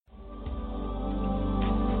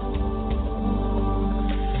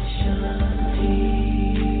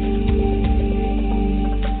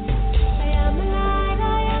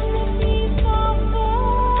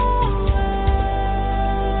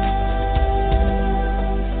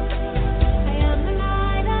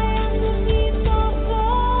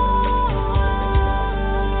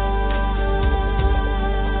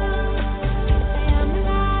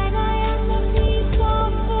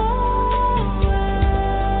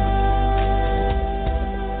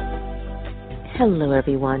Hello,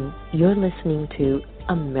 everyone. You're listening to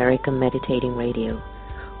America Meditating Radio.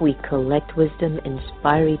 We collect wisdom,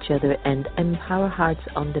 inspire each other, and empower hearts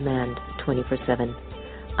on demand 24/7.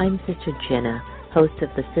 I'm Sister Jenna, host of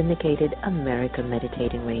the syndicated America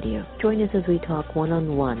Meditating Radio. Join us as we talk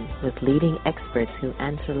one-on-one with leading experts who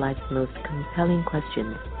answer life's most compelling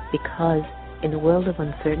questions. Because in a world of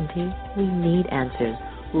uncertainty, we need answers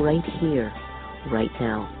right here, right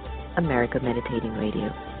now. America Meditating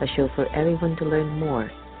Radio, a show for everyone to learn more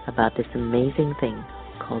about this amazing thing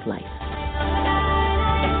called life.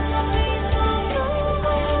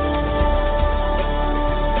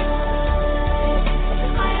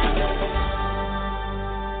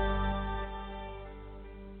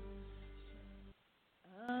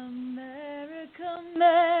 America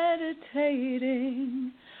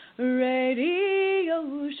Meditating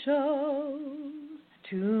Radio Show,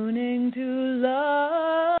 tuning to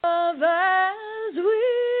love as we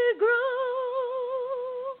grow.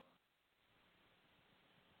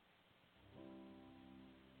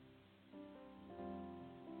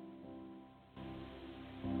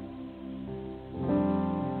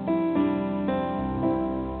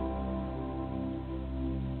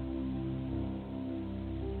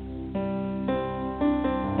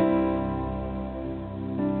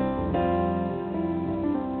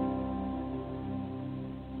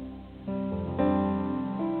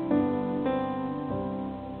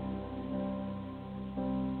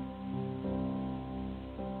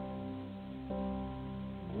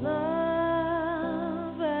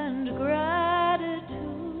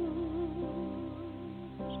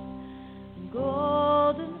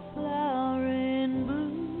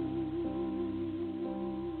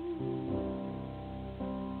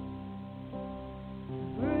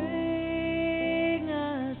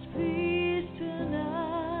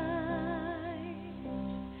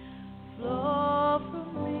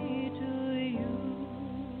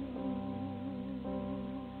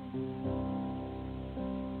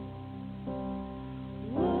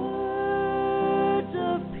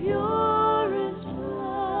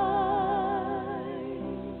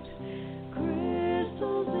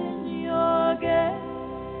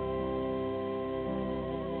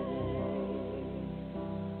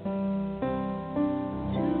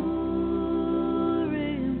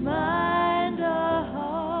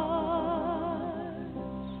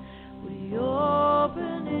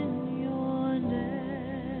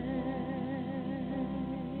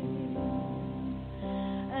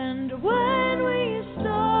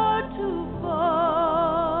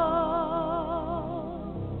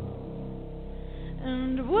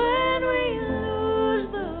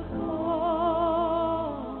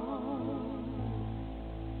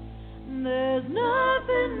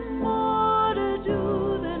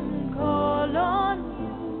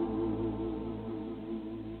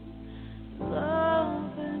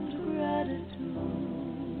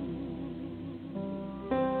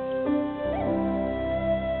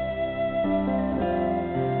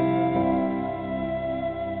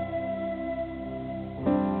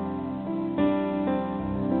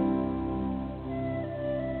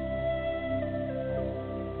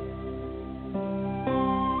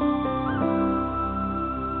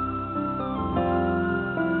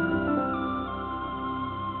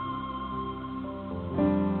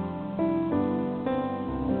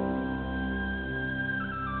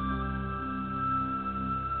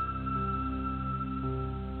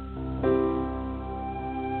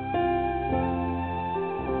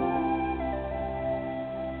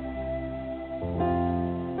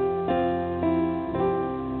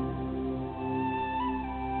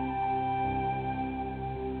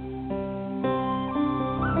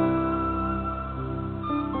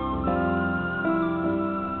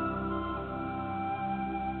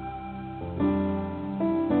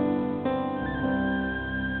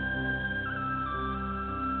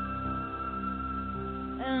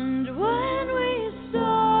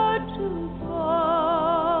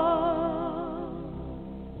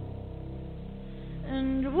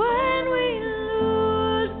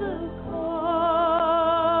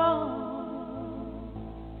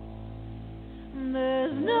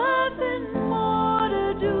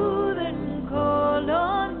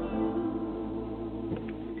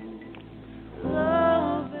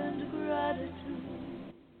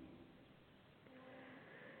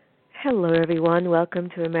 Hello, everyone. Welcome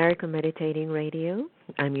to America Meditating Radio.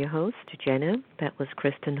 I'm your host, Jenna. That was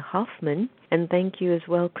Kristen Hoffman. And thank you as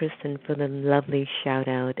well, Kristen, for the lovely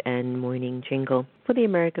shout-out and morning jingle for the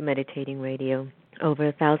America Meditating Radio. over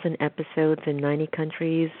 1,000 episodes in 90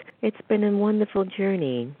 countries. It's been a wonderful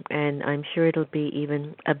journey, and I'm sure it'll be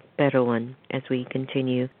even a better one as we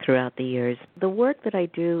continue throughout the years. The work that I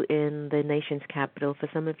do in the nation's capital, for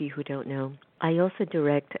some of you who don't know, I also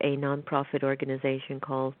direct a nonprofit organization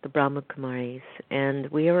called the Brahma Kumaris, and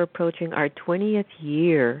we are approaching our 20th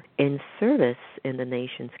year in service in the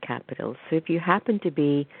nation's capital. So if you happen to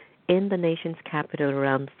be in the nation's capital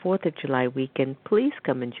around 4th of July weekend, please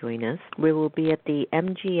come and join us. We will be at the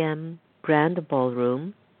MGM Grand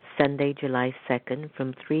Ballroom, Sunday, July 2nd,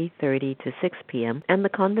 from 3:30 to 6 p.m., and the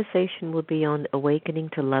conversation will be on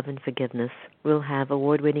awakening to love and forgiveness. We'll have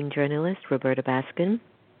award-winning journalist Roberta Baskin,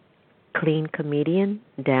 clean comedian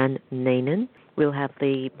Dan Nanan. We'll have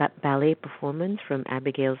the ballet performance from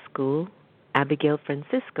Abigail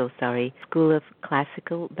Francisco School of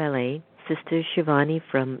Classical Ballet, Sister Shivani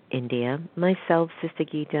from India, myself, Sister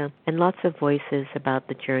Gita, and lots of voices about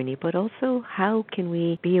the journey, but also how can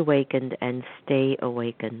we be awakened and stay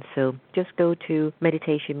awakened. So just go to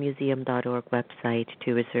meditationmuseum.org website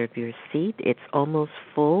to reserve your seat. It's almost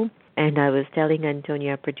full. And I was telling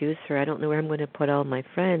Antonia, our producer, I don't know where I'm going to put all my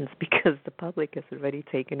friends because the public has already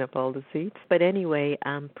taken up all the seats. But anyway,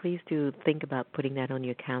 please do think about putting that on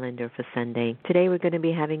your calendar for Sunday. Today we're going to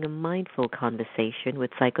be having a mindful conversation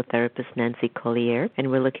with psychotherapist Nancy Colier, and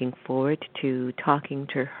we're looking forward to talking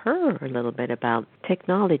to her a little bit about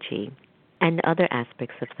technology and other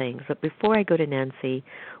aspects of things. But before I go to Nancy,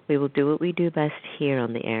 we will do what we do best here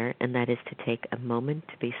on the air, and that is to take a moment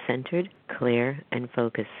to be centered, clear, and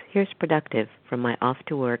focused. Here's Productive from my Off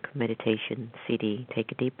to Work meditation CD.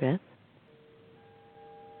 Take a deep breath.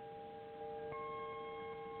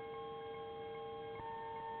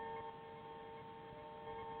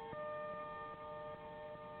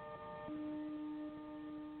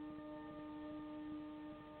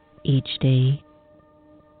 Each day,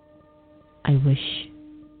 I wish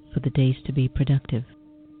for the days to be productive.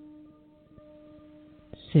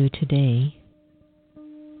 So today,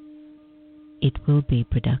 it will be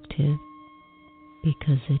productive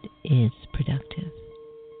because it is productive.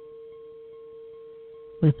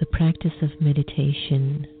 With the practice of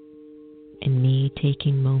meditation and me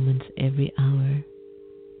taking moments every hour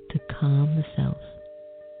to calm the self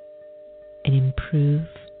and improve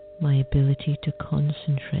my ability to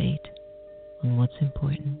concentrate on what's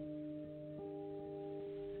important.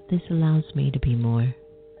 This allows me to be more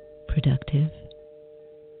productive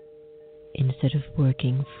instead of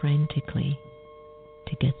working frantically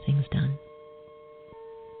to get things done.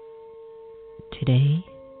 Today,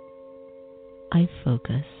 I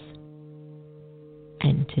focus,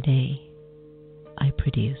 and today, I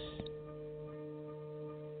produce.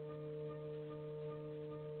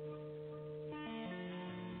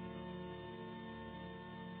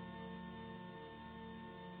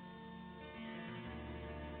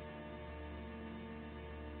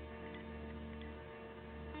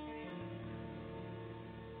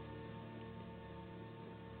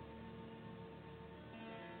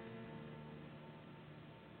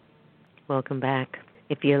 Welcome back.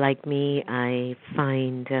 If you're like me, I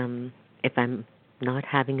find if I'm not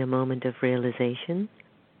having a moment of realization,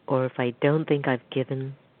 or if I don't think I've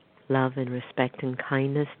given love and respect and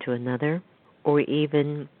kindness to another, or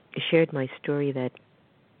even shared my story that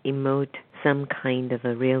emote some kind of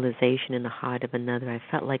a realization in the heart of another, I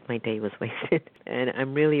felt like my day was wasted. And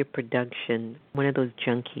I'm really a production, one of those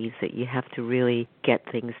junkies that you have to really get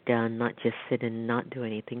things done, not just sit and not do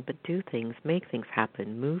anything, but do things, make things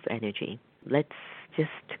happen, move energy. Let's just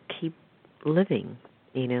keep living,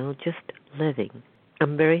 just living.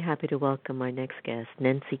 I'm very happy to welcome our next guest,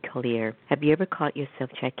 Nancy Colier. Have you ever caught yourself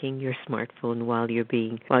checking your smartphone while you're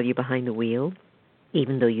behind the wheel,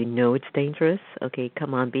 even though you know it's dangerous? Okay,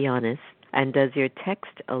 come on, be honest. And does your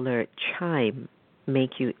text alert chime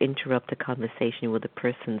make you interrupt the conversation with the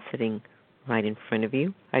person sitting right in front of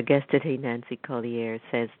you? Our guest today, Nancy Colier,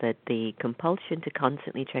 says that the compulsion to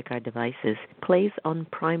constantly check our devices plays on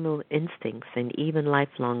primal instincts, and even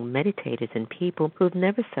lifelong meditators and people who have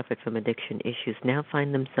never suffered from addiction issues now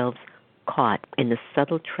find themselves caught in the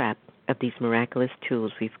subtle trap of these miraculous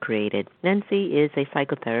tools we've created. Nancy is a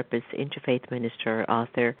psychotherapist, interfaith minister,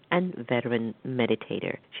 author, and veteran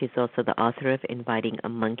meditator. She's also the author of Inviting a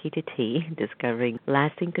Monkey to Tea, Discovering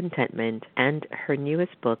Lasting Contentment, and her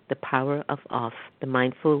newest book, The Power of Off, The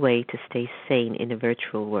Mindful Way to Stay Sane in a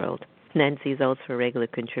Virtual World. Nancy is also a regular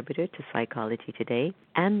contributor to Psychology Today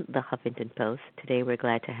and the Huffington Post. Today we're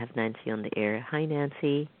glad to have Nancy on the air. Hi,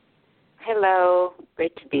 Nancy. Hello.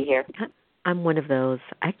 Great to be here. I'm one of those.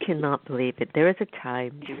 I cannot believe it. There is a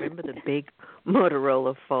time, do you remember the big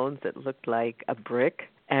Motorola phones that looked like a brick?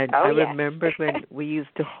 And Oh, I yes. remember when we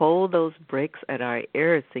used to hold those bricks at our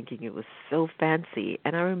ears thinking it was so fancy.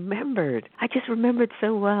 And I just remembered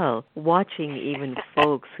so well watching even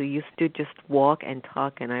folks who used to just walk and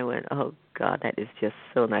talk, and I went, oh, God, that is just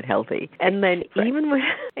so not healthy. And then even when,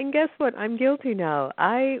 and guess what, I'm guilty now.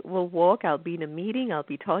 I will walk, I'll be in a meeting, I'll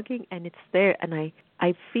be talking, and it's there. And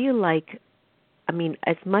I feel like, I mean,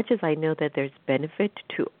 as much as I know that there's benefit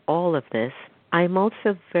to all of this, I'm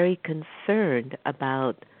also very concerned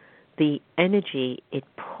about the energy it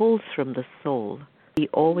pulls from the soul. Be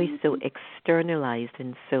always so externalized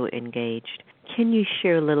and so engaged. Can you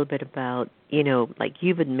share a little bit about, like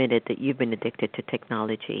you've admitted that you've been addicted to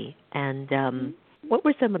technology, and what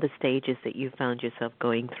were some of the stages that you found yourself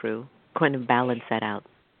going through, kind of balance that out?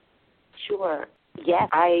 Sure. Yes,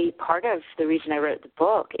 part of the reason I wrote the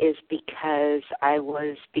book is because I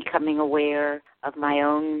was becoming aware of my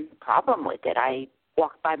own problem with it. I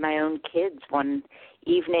walked by my own kids one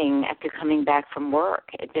evening after coming back from work,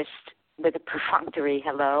 just with a perfunctory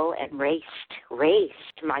hello, and raced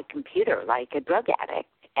to my computer like a drug addict.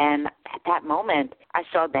 And at that moment, I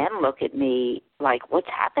saw them look at me like, what's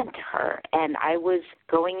happened to her? And I was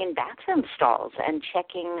going in bathroom stalls and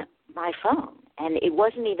checking my phone. And it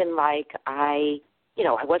wasn't even like I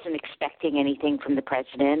wasn't expecting anything from the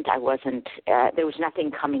president. There was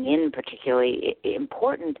nothing coming in particularly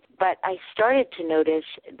important. But I started to notice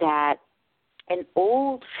that an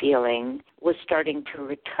old feeling was starting to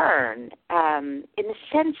return in the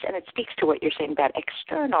sense, and it speaks to what you're saying about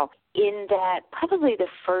external, in that probably the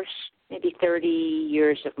first maybe 30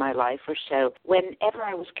 years of my life or so, whenever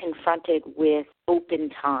I was confronted with open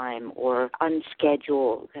time or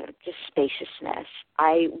unscheduled, just spaciousness,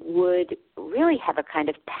 I would really have a kind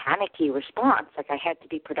of panicky response, like I had to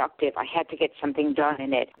be productive, I had to get something done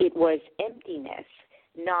in it. It was emptiness,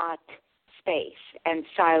 not space. And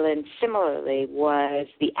silence, similarly, was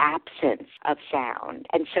the absence of sound.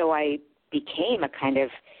 And so I became a kind of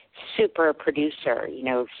super producer,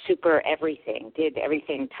 super everything, did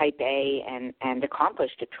everything type A and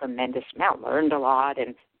accomplished a tremendous amount, learned a lot.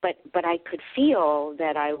 But I could feel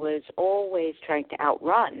that I was always trying to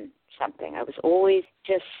outrun something. I was always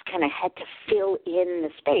just kind of had to fill in the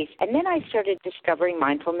space. And then I started discovering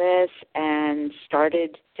mindfulness and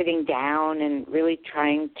started sitting down and really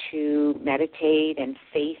trying to meditate and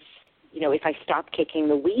face, if I stop kicking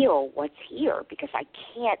the wheel, what's here? Because I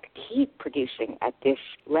can't keep producing at this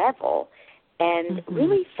level. And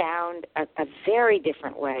really found a very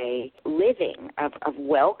different way living, of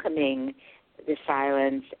welcoming the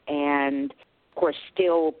silence and, of course,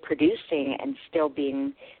 still producing and still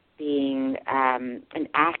being an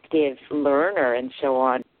active learner and so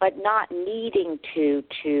on, but not needing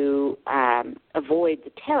to avoid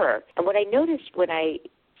the terror. And what I noticed when I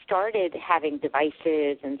started having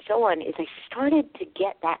devices and so on is I started to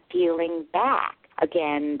get that feeling back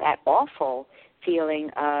again, that awful feeling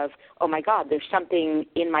of, oh my God, there's something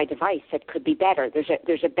in my device that could be better.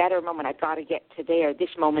 There's a better moment. I've got to get to there. This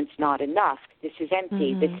moment's not enough. This is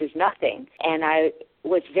empty. This is nothing. And I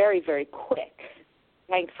was very, very quick,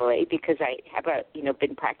 thankfully, because I have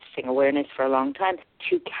been practicing awareness for a long time,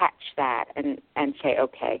 to catch that and say,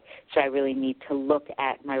 okay, so I really need to look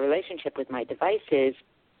at my relationship with my devices,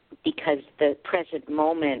 because the present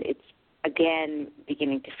moment, it's again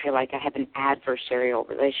beginning to feel like I have an adversarial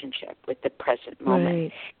relationship with the present moment.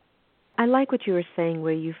 Right. I like what you were saying,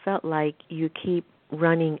 where you felt like you keep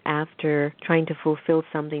running after trying to fulfill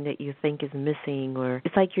something that you think is missing, or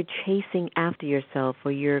it's like you're chasing after yourself,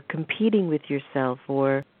 or you're competing with yourself,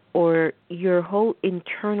 or your whole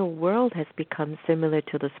internal world has become similar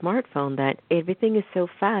to the smartphone, that everything is so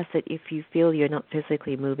fast that if you feel you're not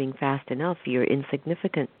physically moving fast enough, you're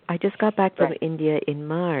insignificant. I just got back from India in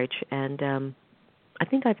March, and I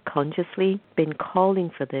think I've consciously been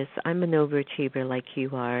calling for this. I'm an overachiever like you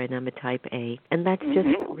are, and I'm a type A, and that's just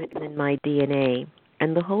written in my DNA.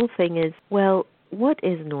 And the whole thing is, well, what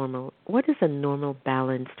is normal? What is a normal,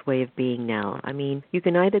 balanced way of being now? I mean, you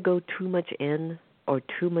can either go too much in or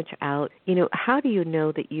too much out. How do you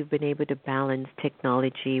know that you've been able to balance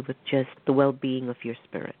technology with just the well-being of your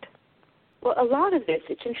spirit? Well, a lot of this,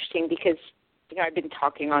 it's interesting because, I've been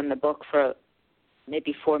talking on the book for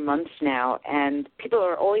maybe 4 months now, and people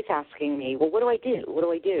are always asking me, well, what do I do? What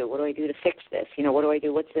do I do? What do I do to fix this? What do I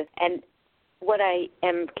do? And what I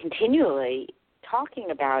am continually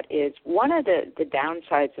talking about is one of the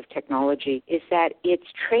downsides of technology is that it's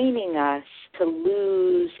training us to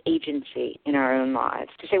lose agency in our own lives,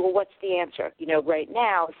 to say, well, what's the answer? Right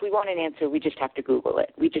now, if we want an answer, we just have to Google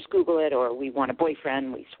it. We just Google it, or we want a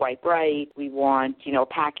boyfriend, we swipe right. We want, a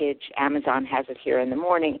package, Amazon has it here in the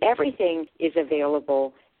morning. Everything is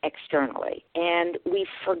available externally. And we've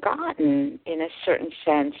forgotten, in a certain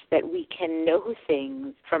sense, that we can know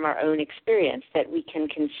things from our own experience, that we can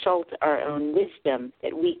consult our own wisdom,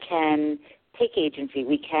 that we can take agency,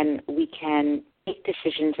 we can make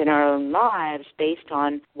decisions in our own lives based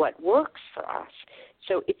on what works for us.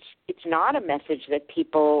 So it's not a message that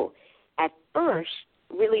people at first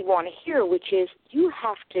really want to hear, which is you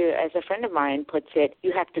have to, as a friend of mine puts it,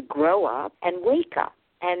 you have to grow up and wake up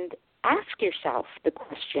and ask yourself the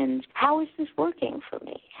questions, how is this working for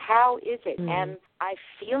me? How is it? Am I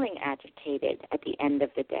feeling agitated at the end of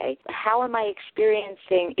the day? How am I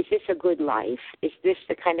experiencing, is this a good life? Is this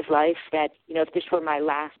the kind of life that, if this were my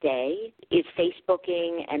last day, is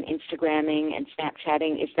Facebooking and Instagramming and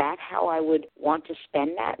Snapchatting, is that how I would want to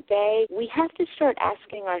spend that day? We have to start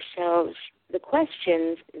asking ourselves the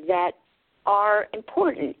questions that are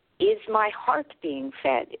important. Is my heart being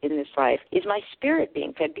fed in this life? Is my spirit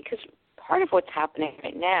being fed? Because part of what's happening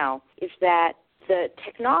right now is that the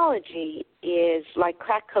technology is like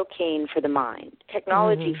crack cocaine for the mind.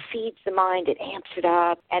 Technology feeds the mind, it amps it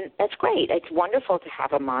up, and that's great. It's wonderful to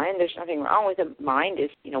have a mind. There's nothing wrong with a mind.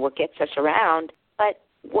 Is what gets us around. But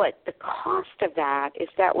what the cost of that is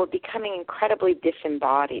that we're becoming incredibly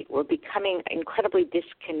disembodied. We're becoming incredibly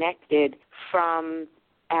disconnected from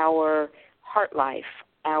our heart life,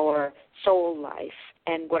 our soul life.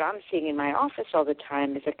 And what I'm seeing in my office all the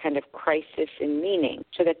time is a kind of crisis in meaning,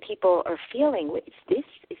 so that people are feeling, is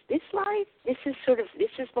this life? This is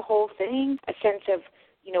the whole thing? A sense of,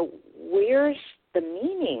 where's the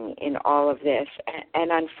meaning in all of this?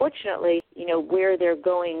 And unfortunately, where they're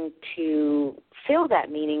going to fill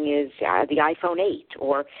that meaning is the iPhone 8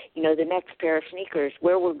 or, the next pair of sneakers.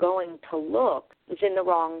 Where we're going to look is in the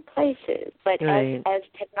wrong places. But as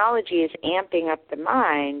technology is amping up the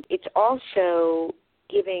mind, it's also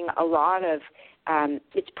giving a lot of,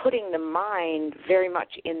 it's putting the mind very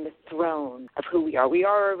much in the throne of who we are. We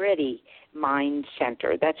are already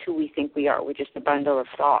mind-centered. That's who we think we are. We're just a bundle of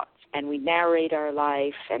thoughts. And we narrate our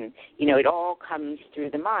life, and, it all comes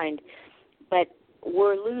through the mind. But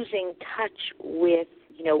we're losing touch with,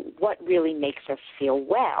 what really makes us feel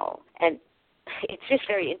well. And it's just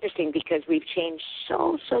very interesting because we've changed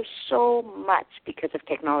so much because of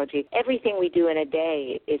technology. Everything we do in a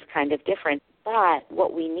day is kind of different. But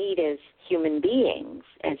what we need as human beings,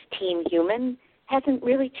 as team human, hasn't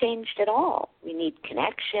really changed at all. We need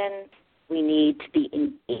connection. We need to be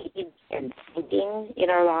engaged and thinking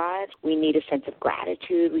in our lives. We need a sense of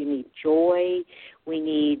gratitude. We need joy. We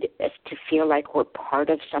need to feel like we're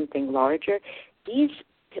part of something larger. These,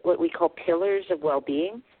 what we call pillars of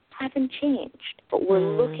well-being, haven't changed, but we're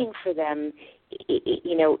looking for them,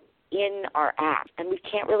 in our app, and we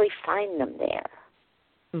can't really find them there.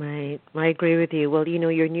 Right. I agree with you. Well,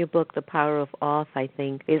 your new book, The Power of Off, I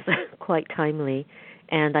think, is quite timely.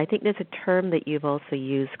 And I think there's a term that you've also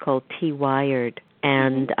used called T-wired.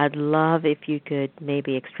 And I'd love if you could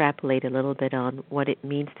maybe extrapolate a little bit on what it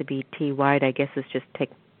means to be T-wired. I guess it's just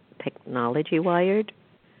technology-wired.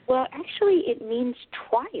 Well, actually, it means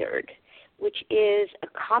twired, which is a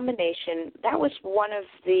combination. That was one of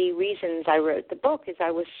the reasons I wrote the book, is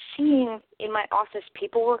I was seeing in my office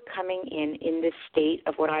people were coming in this state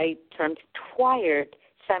of what I termed twired,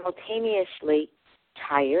 simultaneously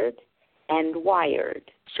tired and wired.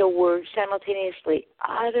 So we're simultaneously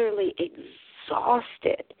utterly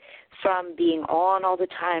exhausted from being on all the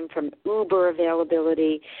time, from Uber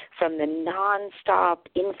availability, from the nonstop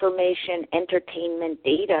information, entertainment,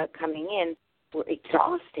 data coming in. We're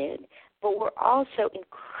exhausted, but we're also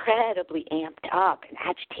incredibly amped up and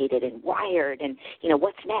agitated and wired and,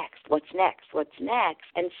 what's next?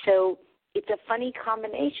 And so it's a funny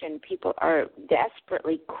combination. People are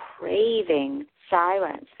desperately craving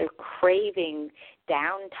silence. They're craving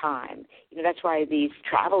downtime. That's why these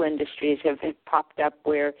travel industries have popped up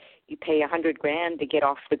where you pay $100,000 to get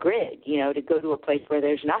off the grid, to go to a place where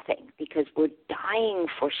there's nothing, because we're dying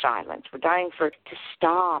for silence. We're dying to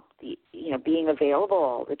stop being available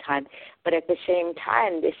all the time. But at the same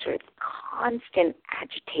time, this sort of constant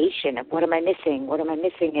agitation of what am I missing,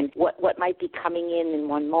 and what might be coming in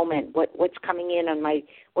one moment, what's coming in on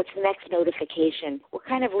what's the next notification. We're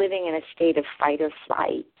kind of living in a state of fight or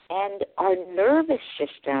flight. And our nervous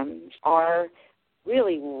systems are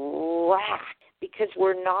really racked because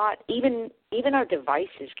we're not, even our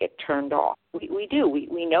devices get turned off. We do.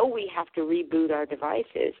 We know we have to reboot our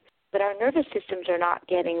devices, but our nervous systems are not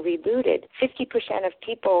getting rebooted. 50% of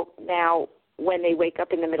people now, when they wake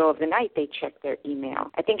up in the middle of the night, they check their email.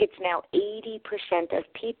 I think it's now 80% of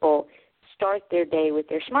people start their day with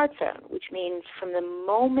their smartphone, which means from the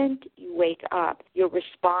moment you wake up, you're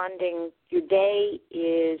responding. Your day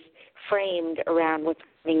is framed around what's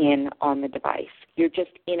coming in on the device. You're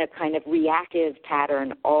just in a kind of reactive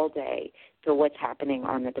pattern all day to what's happening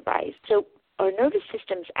on the device. So our nervous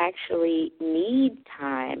systems actually need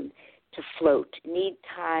time to float, need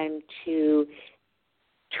time to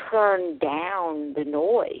turn down the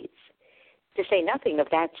noise. To say nothing of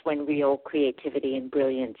that's when real creativity and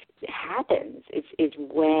brilliance happens, is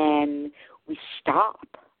when we stop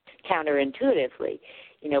counterintuitively.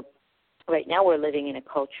 Right now we're living in a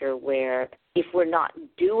culture where if we're not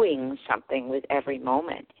doing something with every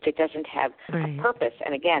moment, if it doesn't have a purpose,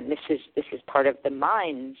 and again, this is part of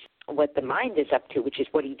what the mind is up to, which is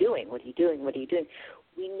what are you doing, what are you doing, what are you doing?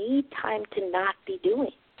 We need time to not be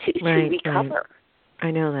doing, to recover. Right.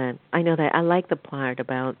 I know that. I like the part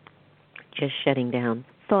about just shutting down.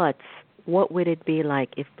 Thoughts. What would it be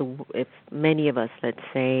like if many of us, let's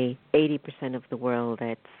say 80% of the world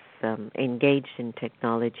that's engaged in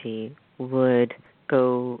technology, would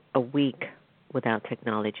go a week without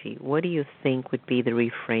technology? What do you think would be the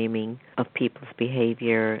reframing of people's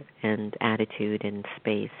behavior and attitude and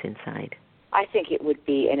space inside? I think it would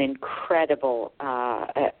be an incredibly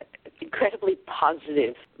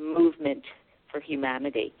positive movement for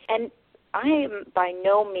humanity. And I am by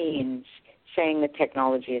no means saying that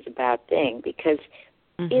technology is a bad thing, because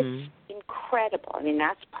it's incredible. I mean,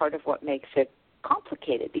 that's part of what makes it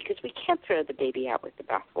complicated, because we can't throw the baby out with the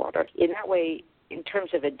bathwater. In that way, in terms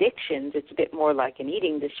of addictions, it's a bit more like an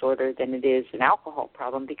eating disorder than it is an alcohol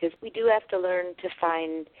problem, because we do have to learn to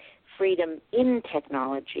find freedom in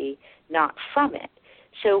technology, not from it.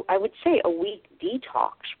 So I would say a week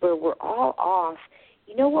detox where we're all off.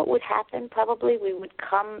 You know what would happen? Probably we would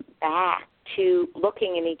come back to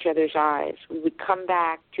looking in each other's eyes. We would come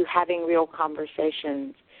back to having real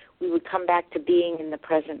conversations. We would come back to being in the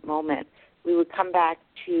present moment. We would come back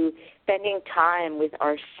to spending time with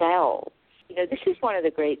ourselves. This is one of the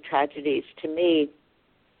great tragedies to me.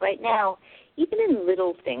 Right now, even in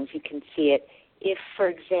little things, you can see it. If, for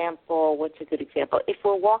example, what's a good example? If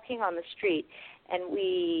we're walking on the street and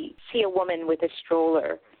we see a woman with a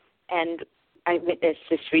stroller, and I witnessed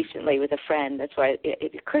this recently with a friend, that's why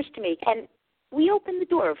it occurs to me, and we opened the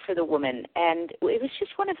door for the woman, and it was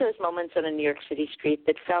just one of those moments on a New York City street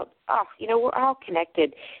that felt, we're all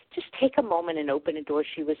connected. Just take a moment and open a door.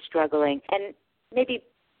 She was struggling. And maybe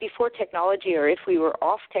before technology, or if we were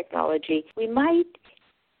off technology, we might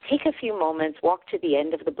take a few moments, walk to the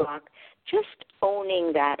end of the block, just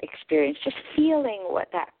owning that experience, just feeling what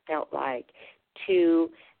that felt like, to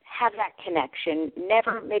have that connection,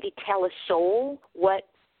 never maybe tell a soul what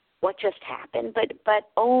just happened,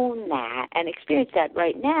 but own that and experience that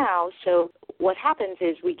right now. So what happens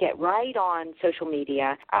is we get right on social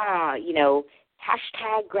media,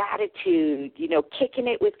 hashtag gratitude, kicking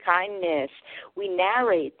it with kindness. We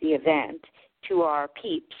narrate the event to our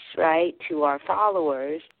peeps, right, to our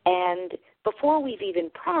followers, and before we've even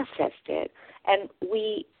processed it, and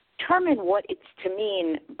we determine what it's to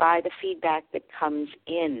mean by the feedback that comes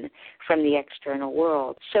in from the external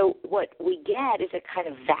world. So what we get is a kind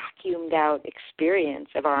of vacuumed out experience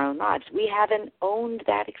of our own lives. We haven't owned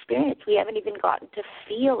that experience. We haven't even gotten to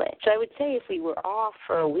feel it. So I would say if we were off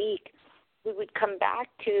for a week, we would come back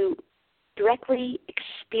to directly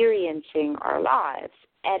experiencing our lives.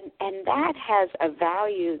 And that has a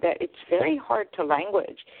value that it's very hard to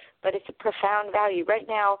language, but it's a profound value. Right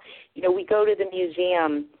now, we go to the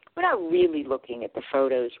museum. We're not really looking at the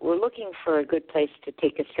photos. We're looking for a good place to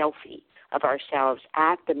take a selfie of ourselves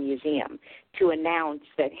at the museum to announce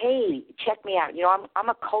that, hey, check me out. I'm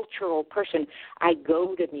a cultural person. I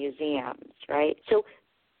go to museums, right? So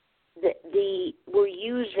we're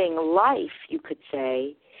using life, you could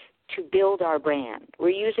say, to build our brand. We're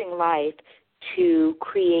using life to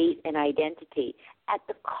create an identity at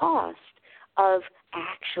the cost of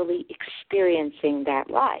actually experiencing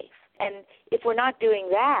that life. And if we're not doing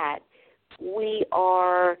that, we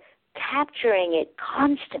are capturing it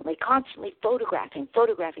constantly photographing,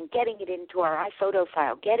 getting it into our iPhoto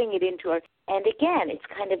file, getting it into our, and again, it's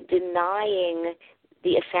kind of denying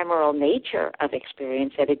the ephemeral nature of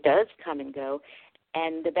experience, that it does come and go.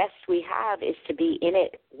 And the best we have is to be in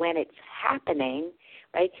it when it's happening,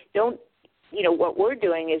 right? What we're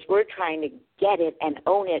doing is we're trying to get it and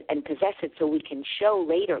own it and possess it so we can show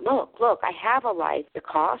later, look, I have a life. The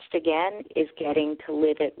cost, again, is getting to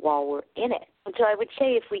live it while we're in it. And so I would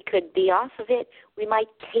say if we could be off of it, we might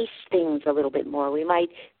taste things a little bit more. We might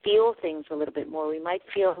feel things a little bit more. We might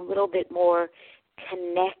feel a little bit more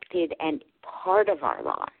connected and part of our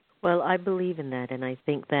lives. Well, I believe in that, and I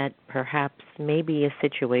think that perhaps maybe a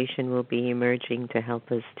situation will be emerging to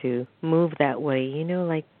help us to move that way.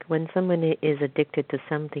 Like when someone is addicted to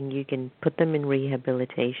something, you can put them in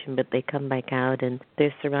rehabilitation, but they come back out and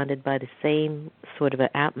they're surrounded by the same sort of an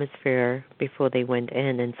atmosphere before they went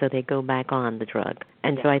in, and so they go back on the drug.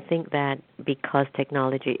 And so I think that because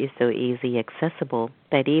technology is so easy accessible,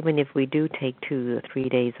 that even if we do take 2 or 3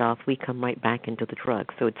 days off, we come right back into the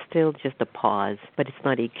drug. So it's still just a pause, but it's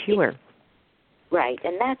not a cure. Right,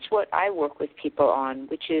 and that's what I work with people on,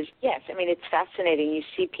 which is, yes, I mean, it's fascinating. You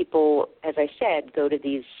see people, as I said, go to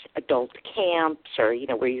these adult camps or,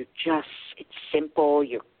 where you're just, it's simple,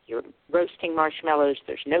 you're roasting marshmallows,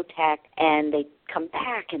 there's no tech, and they come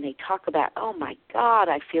back and they talk about, oh, my God,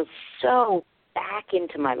 I feel so back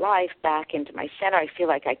into my life, back into my center. I feel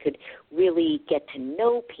like I could really get to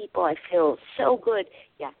know people. I feel so good.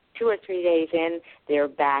 Yeah, 2 or 3 days in, they're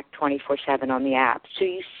back 24/7 on the app. So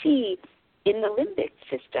you see, in the limbic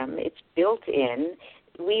system, it's built in.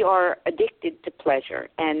 We are addicted to pleasure,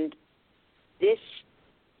 and this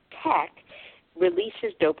tech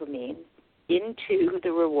releases dopamine into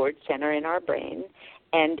the reward center in our brain,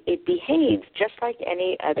 and it behaves just like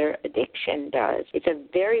any other addiction does. It's a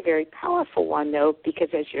very, very powerful one, though, because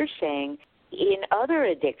as you're saying, in other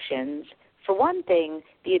addictions, for one thing,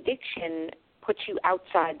 the addiction puts you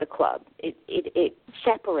outside the club. It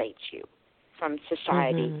separates you from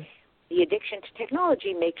society. Mm-hmm. The addiction to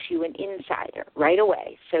technology makes you an insider right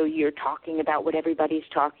away. So you're talking about what everybody's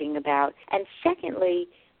talking about. And secondly,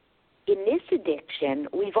 in this addiction,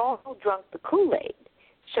 we've all drunk the Kool-Aid.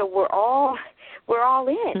 So we're all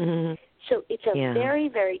in. Mm-hmm. So it's a very,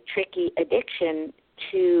 very tricky addiction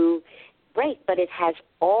to break, but it has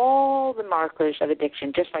all the markers of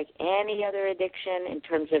addiction, just like any other addiction in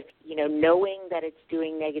terms of, knowing that it's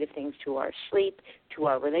doing negative things to our sleep, to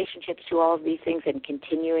our relationships, to all of these things, and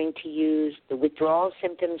continuing to use the withdrawal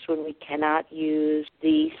symptoms when we cannot use,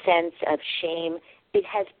 the sense of shame. It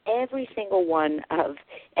has every single one of,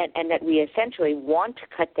 and that we essentially want to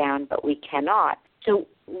cut down, but we cannot. So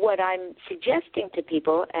what I'm suggesting to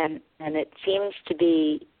people, and it seems to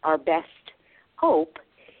be our best hope,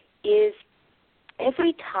 is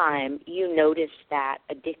every time you notice that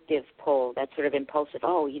addictive pull, that sort of impulsive,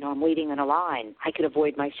 I'm waiting in a line, I could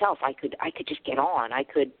avoid myself, I could just get on, I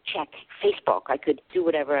could check Facebook, I could do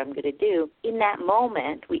whatever I'm going to do. In that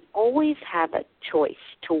moment, we always have a choice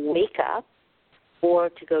to wake up or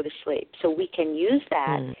to go to sleep. So we can use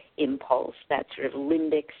that impulse, that sort of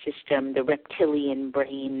limbic system, the reptilian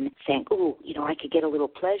brain, saying, I could get a little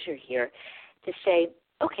pleasure here, to say,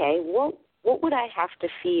 okay, what would I have to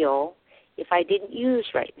feel if I didn't use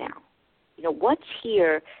right now? What's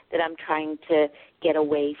here that I'm trying to get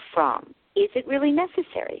away from? Is it really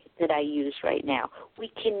necessary that I use right now?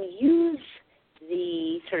 We can use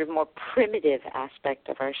the sort of more primitive aspect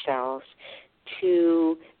of ourselves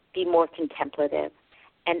to be more contemplative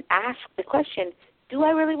and ask the question, do I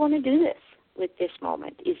really want to do this with this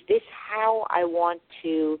moment? Is this how I want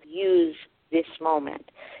to use this moment?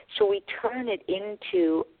 So we turn it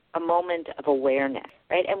into a moment of awareness,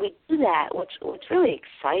 right? And we do that. What's really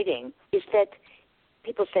exciting is that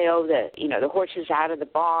people say, the horse is out of the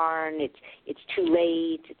barn, it's too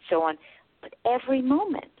late, and so on. But every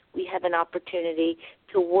moment we have an opportunity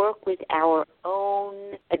to work with our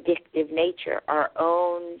own addictive nature, our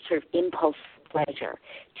own sort of impulse pleasure,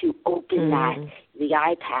 to open the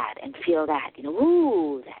iPad and feel that, that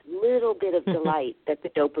little bit of delight that the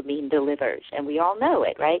dopamine delivers. And we all know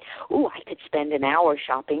it, right? I could spend an hour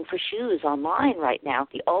shopping for shoes online right now.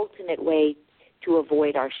 The ultimate way to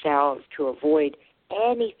avoid ourselves, to avoid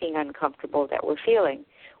anything uncomfortable that we're feeling.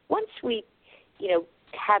 Once we,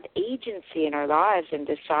 have agency in our lives and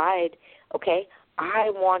decide, okay, I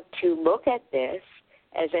want to look at this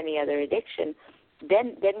as any other addiction,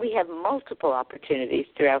 then we have multiple opportunities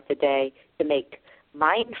throughout the day to make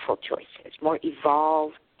mindful choices, more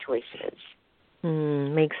evolved choices.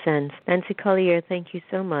 Makes sense. Nancy Colier, thank you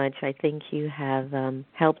so much. I think you have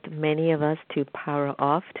helped many of us to power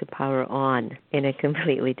off to power on in a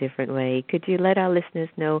completely different way. Could you let our listeners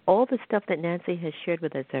know all the stuff that Nancy has shared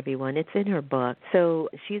with us, everyone? It's in her book. So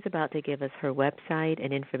she's about to give us her website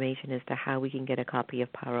and information as to how we can get a copy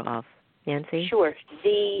of Power Off. Nancy? Sure.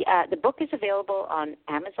 The book is available on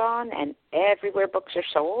Amazon and everywhere books are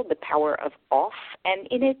sold, The Power of Off. And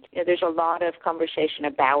in it, there's a lot of conversation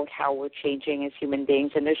about how we're changing as human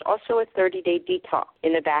beings. And there's also a 30-day detox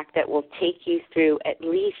in the back that will take you through at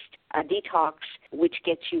least a detox, which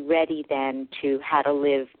gets you ready then to how to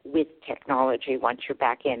live with technology once you're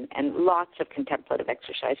back in, and lots of contemplative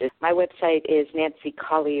exercises. My website is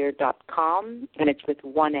nancycolier.com, and it's with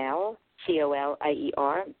one L. Colier.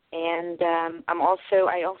 And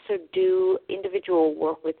I also do individual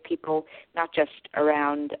work with people, not just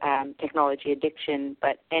around technology addiction,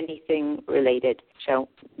 but anything related. So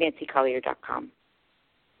nancycolier.com.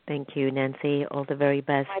 Thank you, Nancy. All the very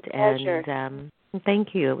best. My pleasure. And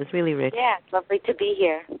thank you. It was really rich. Yeah, it's lovely to be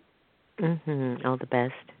here. All the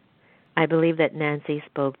best. I believe that Nancy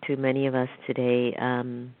spoke to many of us today.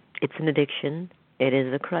 It's an addiction. It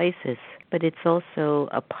is a crisis, but it's also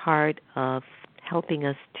a part of helping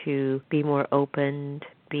us to be more open,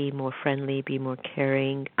 be more friendly, be more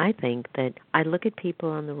caring. I think that I look at people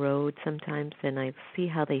on the road sometimes and I see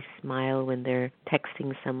how they smile when they're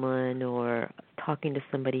texting someone or talking to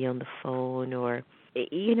somebody on the phone or,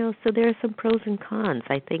 so there are some pros and cons.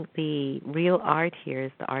 I think the real art here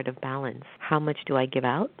is the art of balance. How much do I give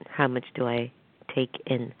out? How much do I take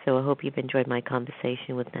in? So I hope you've enjoyed my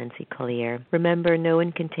conversation with Nancy Colier. Remember, no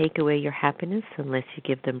one can take away your happiness unless you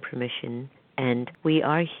give them permission. And we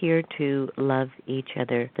are here to love each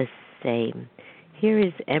other the same. Here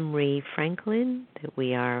is Emery Franklin, that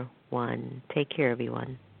we are one. Take care,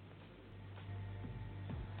 everyone.